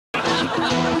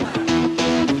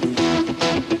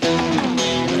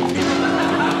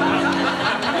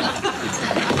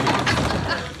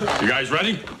You guys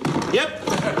ready? Yep.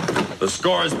 The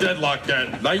score is deadlocked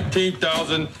at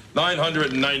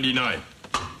 19,999.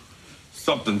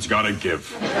 Something's got to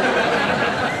give.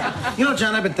 You know,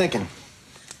 John, I've been thinking,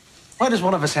 why does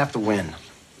one of us have to win?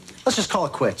 Let's just call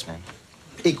it quits, man.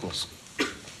 Equals.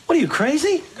 What are you,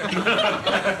 crazy?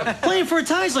 Playing for a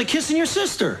tie is like kissing your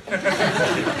sister.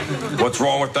 What's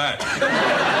wrong with that?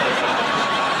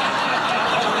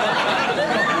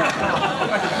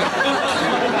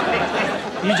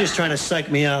 You're just trying to psych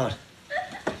me out.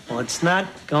 Well, it's not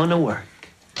going to work.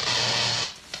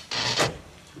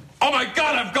 Oh, my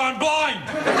God, I've gone blind!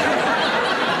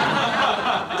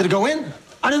 Did it go in?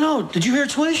 I don't know. Did you hear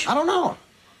it swish? I don't know.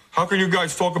 How can you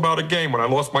guys talk about a game when I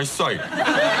lost my sight?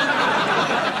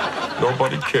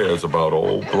 Nobody cares about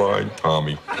old blind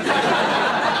Tommy.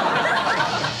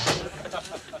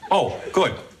 Oh,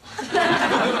 good.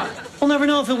 We'll never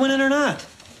know if it went in or not.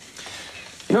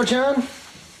 You know, John,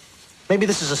 maybe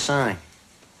this is a sign.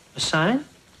 A sign?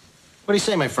 What do you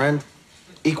say, my friend?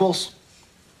 Equals?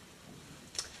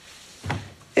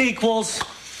 Equals.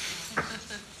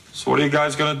 So what are you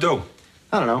guys gonna do?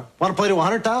 I don't know. Want to play to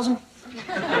 100,000?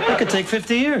 That could take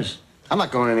 50 years. I'm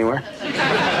not going anywhere.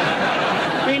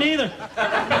 Me neither.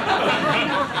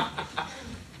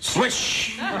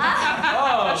 Swish!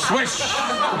 Swish!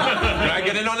 Can I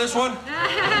get in on this one?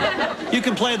 You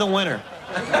can play the winner.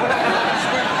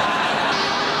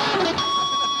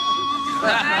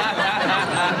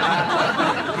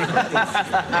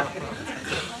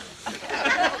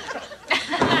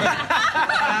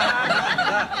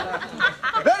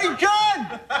 Ready,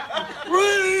 John?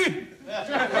 Ready?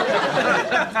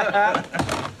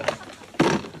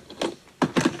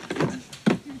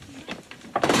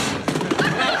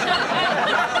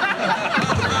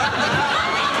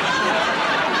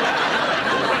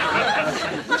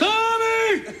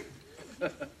 Tommy!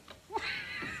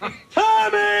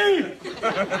 Tommy!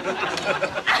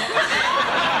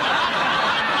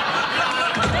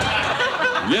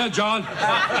 Yeah, John.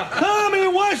 Tommy,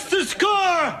 what's the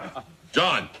score?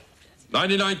 John,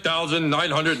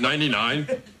 99,999.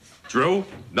 Drew,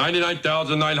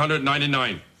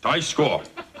 99,999. Tie score.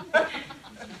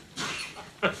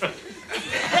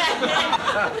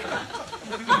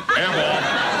 Airball.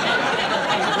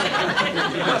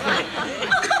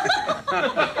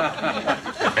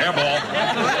 Airball.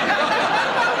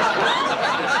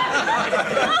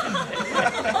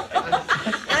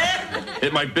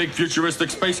 Hit my big futuristic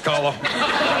space collar.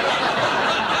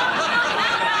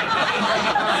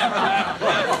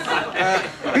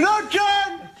 You know,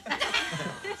 John?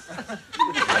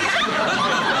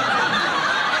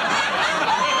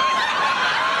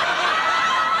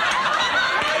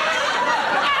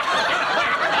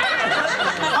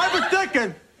 I've been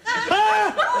thinking.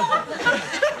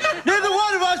 Neither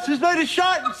one of us has made a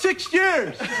shot in 6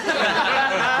 years.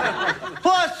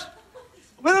 Plus,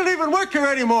 we don't even work here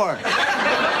anymore.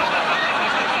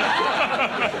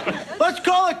 Let's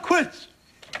call it quits.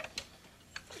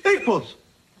 Equals.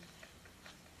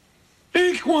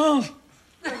 Equals.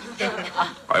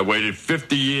 I waited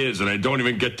 50 years and I don't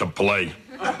even get to play.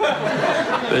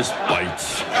 This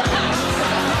bites.